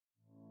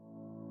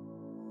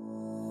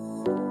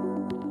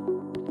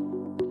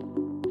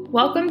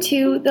Welcome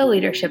to The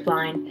Leadership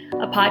Line,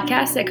 a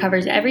podcast that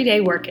covers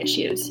everyday work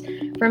issues.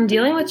 From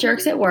dealing with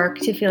jerks at work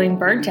to feeling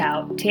burnt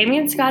out, Tammy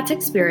and Scott's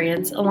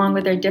experience, along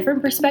with their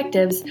different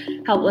perspectives,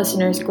 help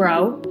listeners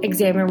grow,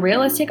 examine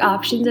realistic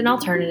options and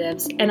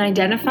alternatives, and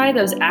identify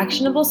those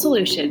actionable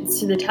solutions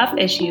to the tough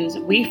issues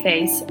we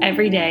face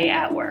every day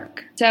at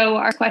work. So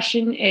our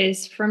question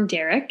is from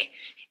Derek,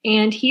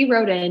 and he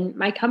wrote in,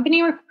 "My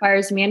company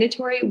requires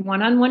mandatory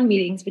one-on-one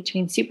meetings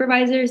between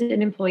supervisors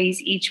and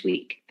employees each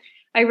week.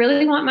 I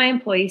really want my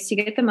employees to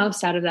get the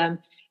most out of them,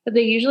 but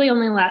they usually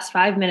only last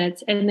 5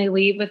 minutes and they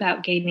leave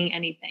without gaining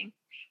anything.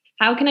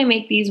 How can I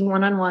make these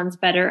one-on-ones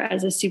better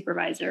as a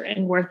supervisor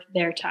and worth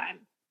their time?"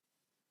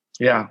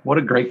 Yeah, what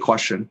a great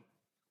question.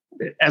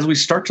 As we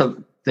start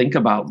to think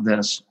about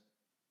this,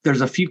 there's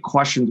a few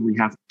questions we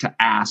have to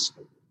ask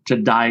to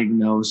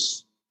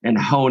diagnose and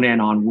hone in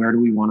on where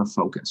do we want to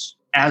focus.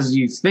 As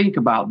you think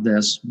about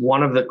this,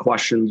 one of the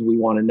questions we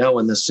want to know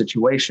in this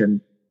situation,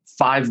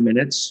 5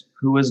 minutes,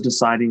 who is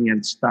deciding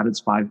that it's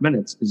 5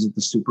 minutes? Is it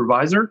the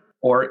supervisor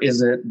or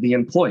is it the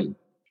employee?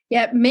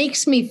 Yeah, it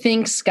makes me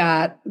think,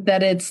 Scott,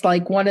 that it's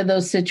like one of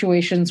those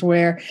situations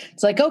where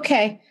it's like,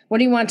 okay, what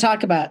do you want to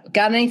talk about?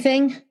 Got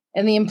anything?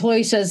 And the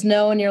employee says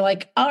no. And you're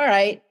like, all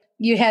right,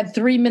 you had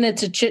 3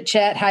 minutes of chit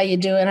chat. How you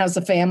doing? How's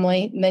the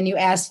family? And then you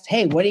ask,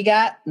 hey, what do you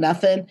got?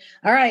 Nothing.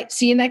 All right,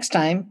 see you next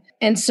time.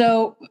 And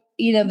so,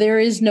 there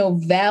is no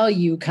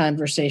value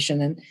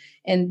conversation.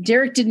 And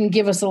Derek didn't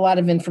give us a lot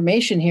of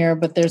information here,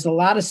 but there's a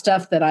lot of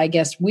stuff that I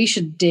guess we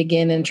should dig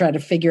in and try to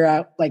figure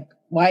out, like,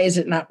 why is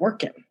it not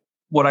working?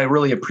 What I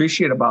really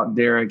appreciate about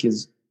Derek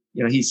is,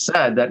 he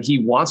said that he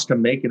wants to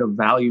make it a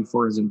value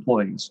for his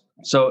employees.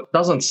 So it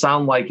doesn't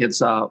sound like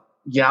it's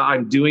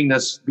I'm doing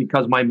this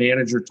because my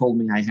manager told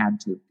me I had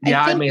to.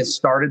 I may have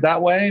started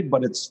that way,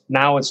 but it's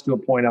to a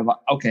point of,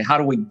 okay, how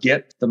do we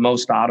get the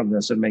most out of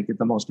this and make it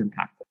the most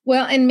impactful?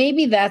 Well, and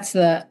maybe that's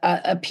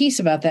a piece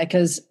about that,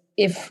 because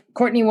if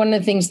Courtney, one of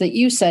the things that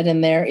you said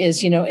in there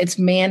is, it's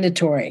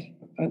mandatory.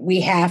 We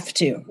have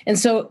to. And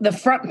so the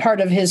front part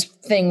of his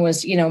thing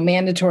was,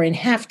 mandatory and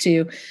have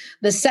to.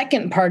 The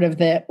second part of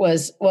that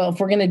was, well, if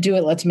we're going to do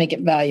it, let's make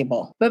it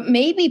valuable. But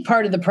maybe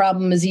part of the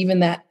problem is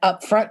even that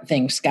upfront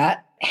thing, Scott.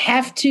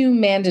 Have to,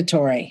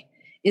 mandatory.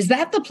 Is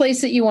that the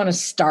place that you want to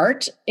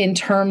start in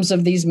terms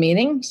of these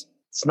meetings?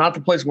 It's not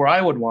the place where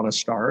I would want to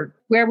start.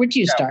 Where would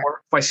you start?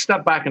 If I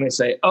step back and I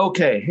say,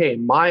 okay, hey,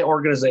 my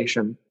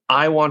organization,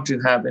 I want to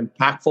have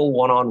impactful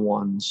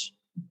one-on-ones,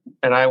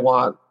 and I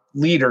want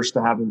leaders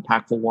to have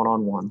impactful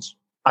one-on-ones.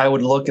 I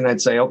would look and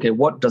I'd say, okay,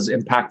 what does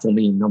impactful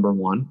mean, number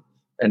one?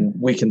 And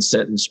we can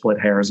sit and split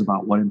hairs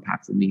about what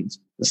impactful means.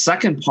 The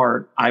second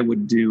part I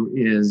would do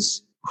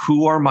is,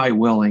 who are my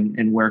willing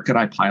and where could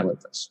I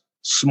pilot this?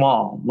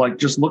 Small, like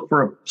just look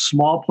for a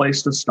small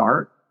place to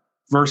start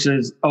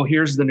versus, oh,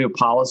 here's the new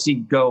policy,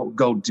 go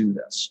do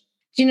this.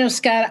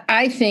 Scott,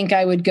 I think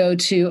I would go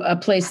to a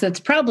place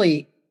that's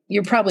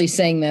you're probably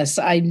saying this,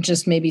 I'm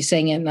just maybe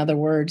saying it in other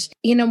words.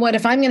 You know what?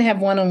 If I'm going to have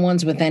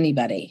one-on-ones with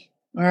anybody,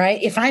 all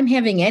right, if I'm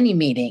having any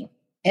meeting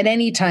at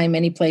any time,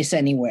 any place,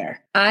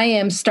 anywhere, I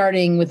am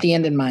starting with the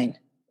end in mind.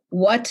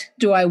 What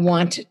do I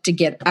want to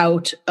get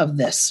out of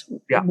this?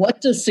 Yeah.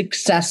 What does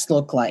success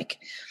look like?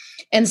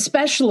 And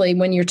especially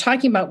when you're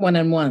talking about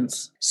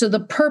one-on-ones. So the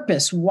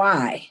purpose,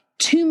 why?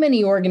 Too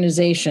many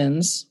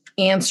organizations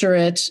answer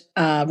it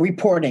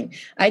reporting.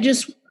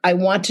 I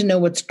want to know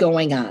what's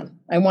going on.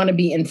 I want to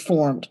be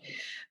informed.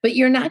 But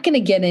you're not going to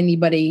get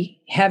anybody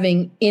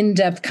having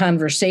in-depth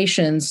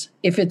conversations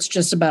if it's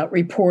just about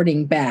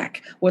reporting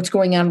back. What's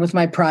going on with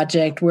my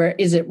project? Where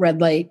is it,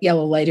 red light,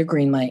 yellow light, or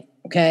green light?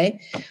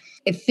 Okay.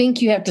 I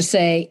think you have to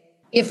say,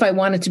 if I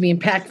want it to be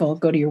impactful,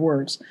 go to your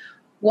words.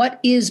 What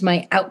is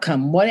my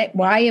outcome?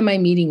 Why am I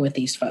meeting with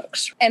these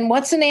folks? And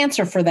what's an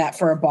answer for that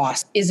for a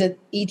boss? Is it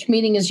each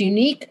meeting is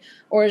unique,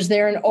 or is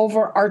there an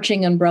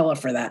overarching umbrella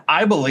for that?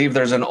 I believe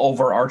there's an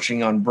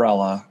overarching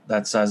umbrella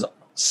that says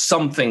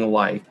something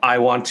like, I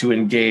want to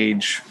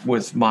engage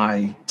with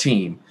my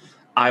team.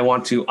 I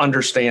want to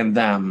understand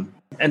them,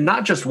 and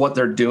not just what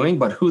they're doing,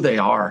 but who they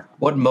are,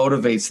 what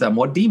motivates them,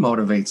 what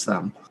demotivates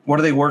them. What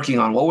are they working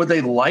on? What would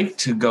they like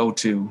to go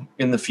to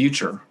in the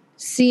future?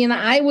 See, and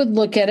I would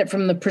look at it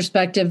from the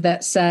perspective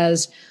that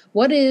says,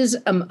 what is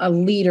a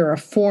leader, a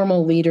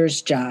formal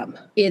leader's job?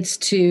 It's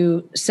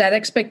to set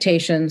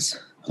expectations,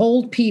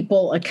 hold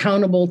people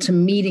accountable to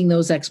meeting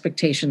those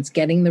expectations,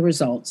 getting the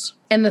results.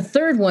 And the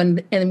third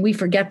one, and we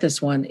forget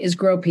this one, is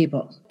grow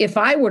people. If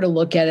I were to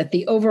look at it,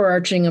 the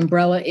overarching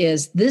umbrella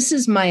is, this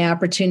is my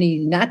opportunity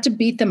not to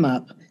beat them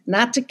up,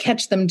 not to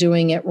catch them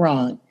doing it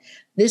wrong.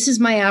 This is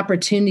my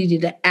opportunity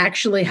to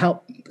actually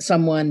help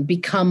someone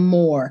become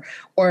more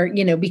or,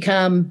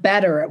 become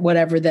better at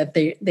whatever that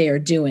they are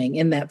doing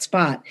in that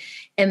spot.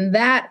 And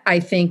that,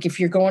 I think, if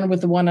you're going with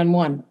the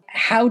one-on-one,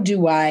 how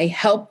do I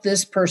help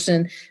this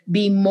person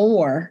be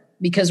more,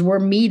 because we're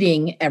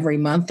meeting every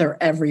month or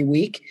every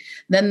week,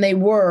 than they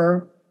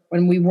were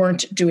when we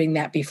weren't doing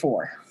that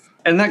before?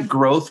 And that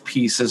growth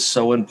piece is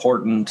so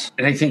important.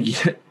 And I think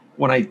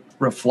when I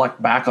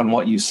reflect back on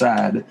what you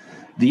said,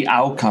 the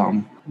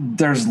outcome,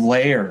 there's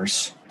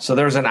layers. So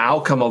there's an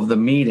outcome of the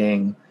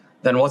meeting.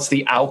 Then what's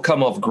the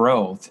outcome of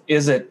growth?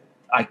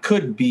 I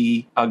could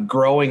be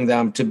growing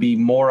them to be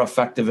more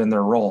effective in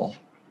their role.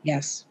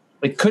 Yes.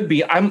 It could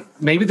be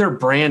maybe they're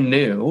brand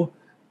new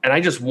and I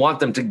just want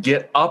them to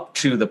get up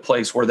to the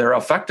place where they're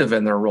effective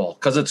in their role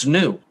because it's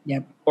new.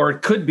 Yep. Or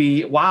it could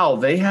be, wow,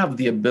 they have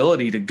the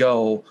ability to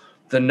go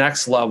the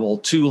next level,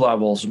 2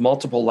 levels,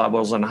 multiple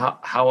levels, and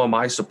how am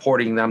I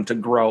supporting them to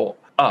grow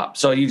up?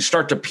 So you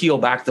start to peel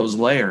back those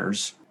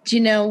layers. Do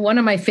you know, one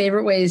of my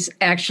favorite ways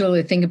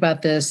actually to think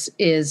about this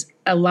is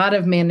a lot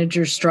of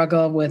managers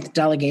struggle with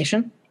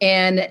delegation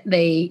and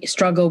they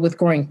struggle with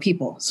growing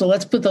people. So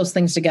let's put those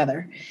things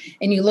together.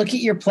 And you look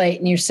at your plate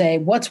and you say,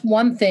 what's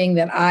one thing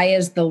that I,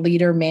 as the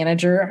leader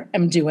manager,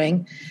 am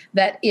doing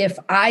that if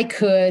I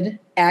could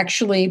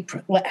actually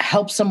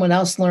help someone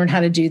else learn how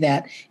to do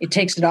that, it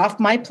takes it off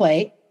my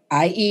plate,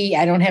 i.e.,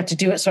 I don't have to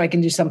do it so I can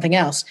do something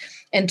else.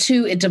 And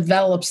 2, it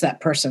develops that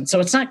person. So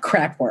it's not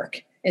crap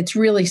work. It's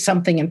really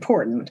something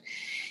important.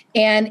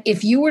 And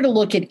if you were to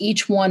look at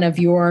each one of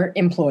your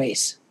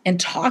employees and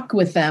talk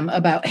with them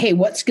about, hey,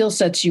 what skill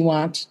sets you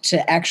want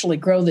to actually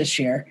grow this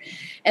year,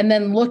 and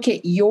then look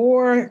at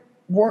your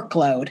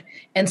workload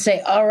and say,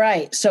 all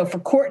right, so for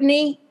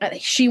Courtney,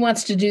 she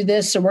wants to do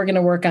this, so we're going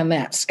to work on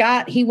that.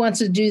 Scott, he wants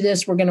to do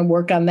this, we're going to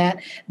work on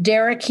that.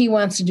 Derek, he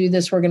wants to do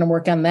this, we're going to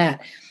work on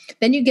that.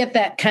 Then you get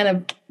that kind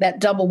of that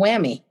double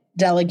whammy,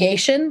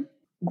 delegation,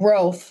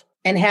 growth,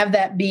 and have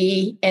that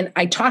be, and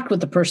I talked with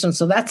the person,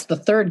 so that's the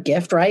third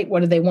gift, right?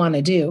 What do they want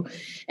to do?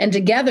 And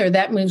together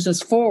that moves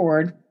us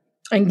forward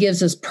and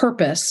gives us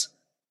purpose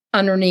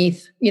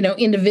underneath,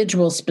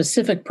 individual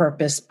specific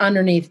purpose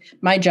underneath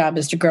my job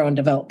is to grow and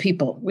develop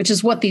people, which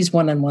is what these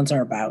one-on-ones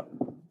are about.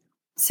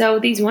 So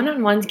these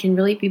one-on-ones can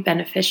really be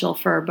beneficial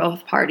for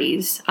both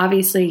parties.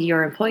 Obviously,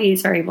 your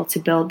employees are able to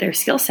build their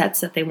skill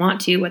sets that they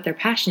want to, what they're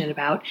passionate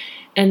about.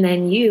 And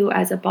then you,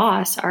 as a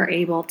boss, are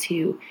able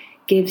to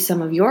give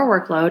some of your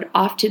workload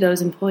off to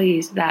those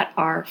employees that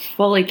are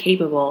fully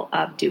capable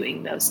of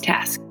doing those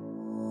tasks.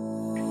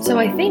 So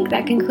I think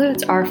that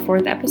concludes our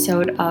 4th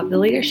episode of The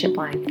Leadership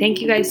Line. Thank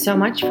you guys so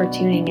much for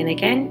tuning in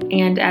again.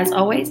 And as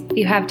always, if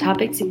you have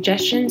topic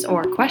suggestions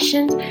or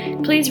questions,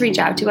 please reach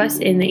out to us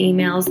in the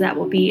emails that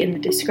will be in the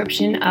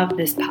description of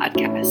this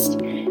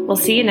podcast. We'll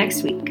see you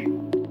next week.